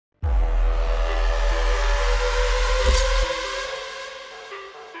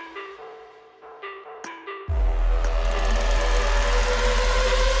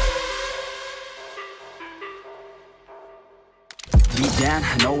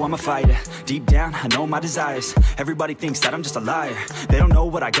man, I know I'm a fighter. Deep down, I know my desires. Everybody thinks that I'm just a liar. They don't know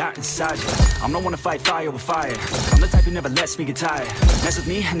what I got inside you. I'm the one to fight fire with fire. I'm the type who never lets me get tired. Mess with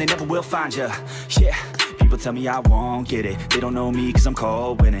me and they never will find you. Yeah. People tell me I won't get it. They don't know me cause I'm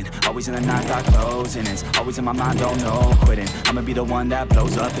cold winning. Always in the 9-5 closing. It's always in my mind, don't know quitting. I'ma be the one that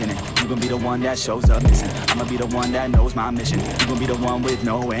blows up in it. You gon' be the one that shows up missing. I'ma be the one that knows my mission. You gon' be the one with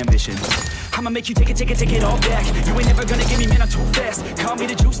no ambition. I'ma make you take it all back. You ain't never gonna give me, man, I'm too fast. Call me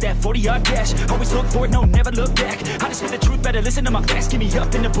the juice, that 40-yard dash. Always look for it, no, never look back. I just spit the truth, better listen to my facts. Give me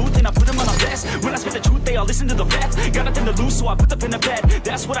up in the booth and I put them on my best. When I spit the truth, they all listen to the facts. Got nothing to lose, so I put up in the bed.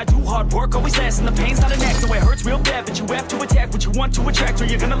 That's what I do, hard work always lasts. And the pain's not an act, no, it hurts real bad. But you have to attack what you want to attract, or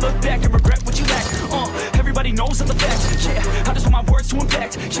you're gonna look back and regret what you lack. Everybody knows that's a fact. Yeah, I just want my words to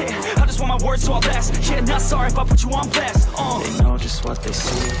impact. Yeah, I just want my words to all last. Yeah, not sorry if I put you on blast. They know just what they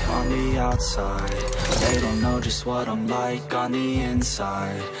see on the outside. They don't know just what I'm like on the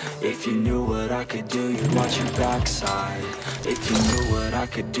inside. If you knew what I could do, you'd watch your backside. If you knew what I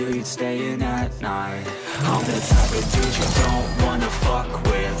could do, you'd stay in at night. I'm the type of dude you don't wanna fuck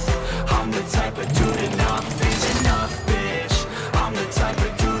with. I'm the type of dude enough is enough, bitch. I'm the type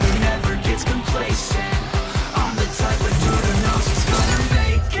of dude who never gets complacent. I'm the type of dude who knows he's gonna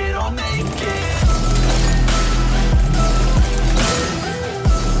make it, I'll make it.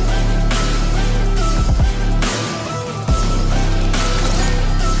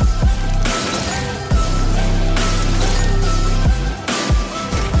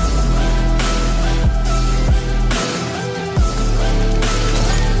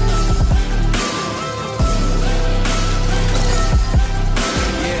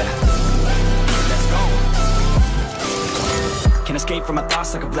 Escape from my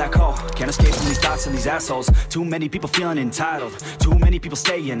thoughts like a black hole. Can't escape from these thoughts and these assholes. Too many people feeling entitled. Too many people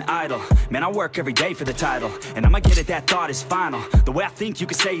staying idle. Man, I work every day for the title, and I'ma get it, that thought is final. The way I think you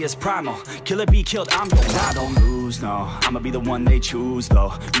could say is primal. Kill or be killed, I'm going. I don't lose, no. I'ma be the one they choose,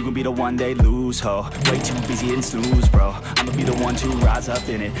 though. You gon' be the one they lose, ho. Way too busy and snooze, bro. I'ma be the one to rise up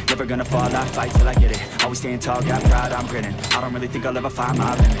in it. Never gonna fall, I fight till I get it. Always staying tall, got pride, I'm grinning. I don't really think I'll ever find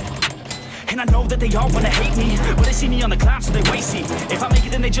my limit. And I know that they all wanna hate me, but they see me on the climb, so they wait, see. If I make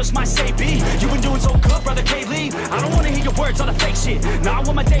it, then they just might say, B, you been doing so good, brother, can't leave. I don't wanna hear your words, all the fake shit. Nah, I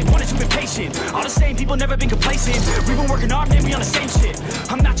want my day, one is too impatient. All the same people, never been complacent. We been working hard, man, we on the same shit.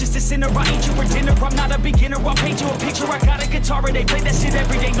 I'm not just a sinner, I ain't you for dinner. I'm not a beginner, I'll paint you a picture. I got a guitar and they play that shit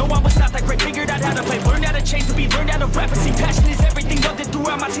every day. No, I was not that great, figured out how to play. Learned how to change to be, learned how to rap. And see, passion is everything, loved it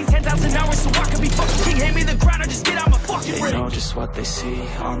throughout my teens. 10,000 hours, so I could be fucking king. Hand me the grind, or just get out my fucking ring. They know just what they see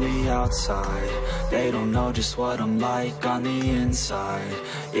on the outside. They don't know just what I'm like on the inside.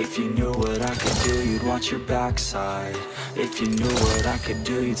 If you knew what I could do, you'd watch your backside. If you knew what I could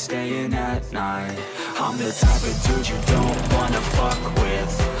do, you'd stay in at night. I'm the type of dude you don't wanna fuck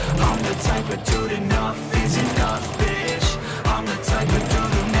with. I'm the type of dude enough is enough, bitch. I'm the type of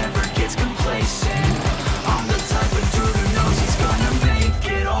dude who never gets complacent. I'm the type of dude who knows he's gonna make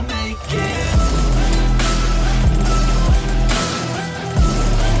it, I'll make it.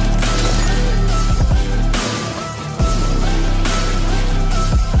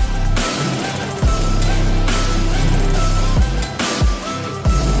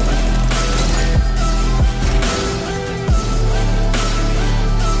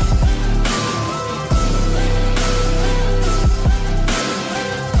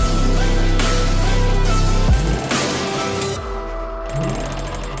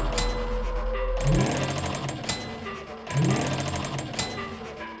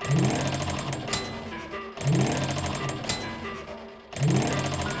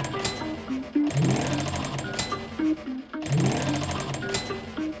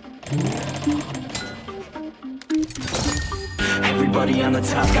 Everybody on the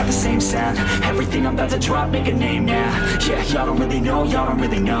top got the same sound. Everything I'm about to drop, make a name now. Yeah, y'all don't really know, y'all don't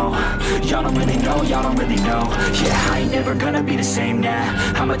really know. Y'all don't really know, y'all don't really know. Yeah, I ain't never gonna be the same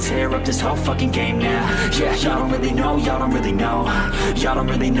now. I'ma tear up this whole fucking game now. Yeah, y'all don't really know, y'all don't really know. Y'all don't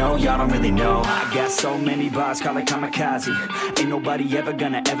really know, y'all don't really know. I got so many bars, call it kamikaze. Ain't nobody ever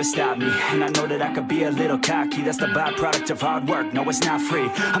gonna ever stop me. And I know that I could be a little cocky. That's the byproduct of hard work, no it's not free.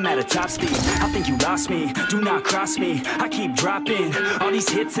 I'm at a top speed, I think you lost me. Do not cross me, I keep dropping all these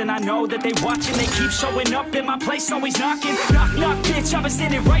hits and I know that they watching. They keep showing up in my place, always knocking. Knock, knock, bitch, I've been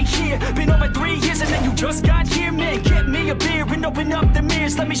standing right here. Been over 3 years and then you just got here. Man, get me a beer and open up the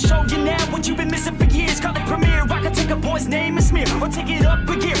mirrors. Let me show you now what you've been missing for years. Call it premiere, I could take a boy's name and smear, or take it up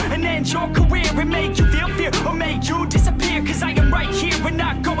a gear and end your career and make you feel fear, or make you disappear. Cause I am right here and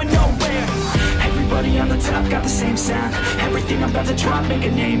not going nowhere. Everybody on the top got the same sound. Everything everything I'm about to drop, make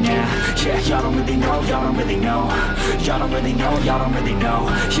a name now. Yeah, y'all don't really know, y'all don't really know. Y'all don't really know, y'all don't really know.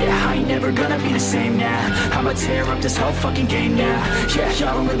 Yeah, I ain't never gonna be the same now. I'ma tear up this whole fucking game now. Yeah,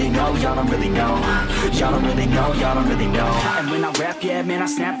 y'all don't really know, y'all don't really know. Y'all don't really know, y'all don't really know. And when I rap, yeah, man, I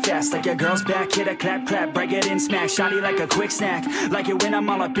snap fast. Like your girl's back, hit a clap, clap, break it in, smack. Shotty like a quick snack, like it when I'm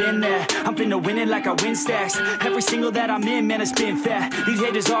all up in there. I'm finna win it like I win stacks. Every single that I'm in, man, it's been fat. These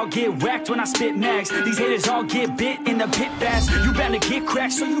haters all get whacked when I spit max. These haters all get bit in the pit fast. You better get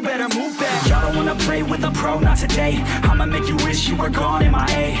cracked, so you better move back. Y'all don't wanna play with a pro, not today. I'ma make you wish you were gone in my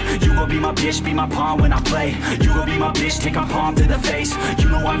A. You gon' be my bitch, be my pawn when I play. You gon' be my bitch, take my palm to the face. You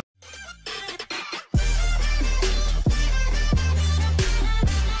know I'm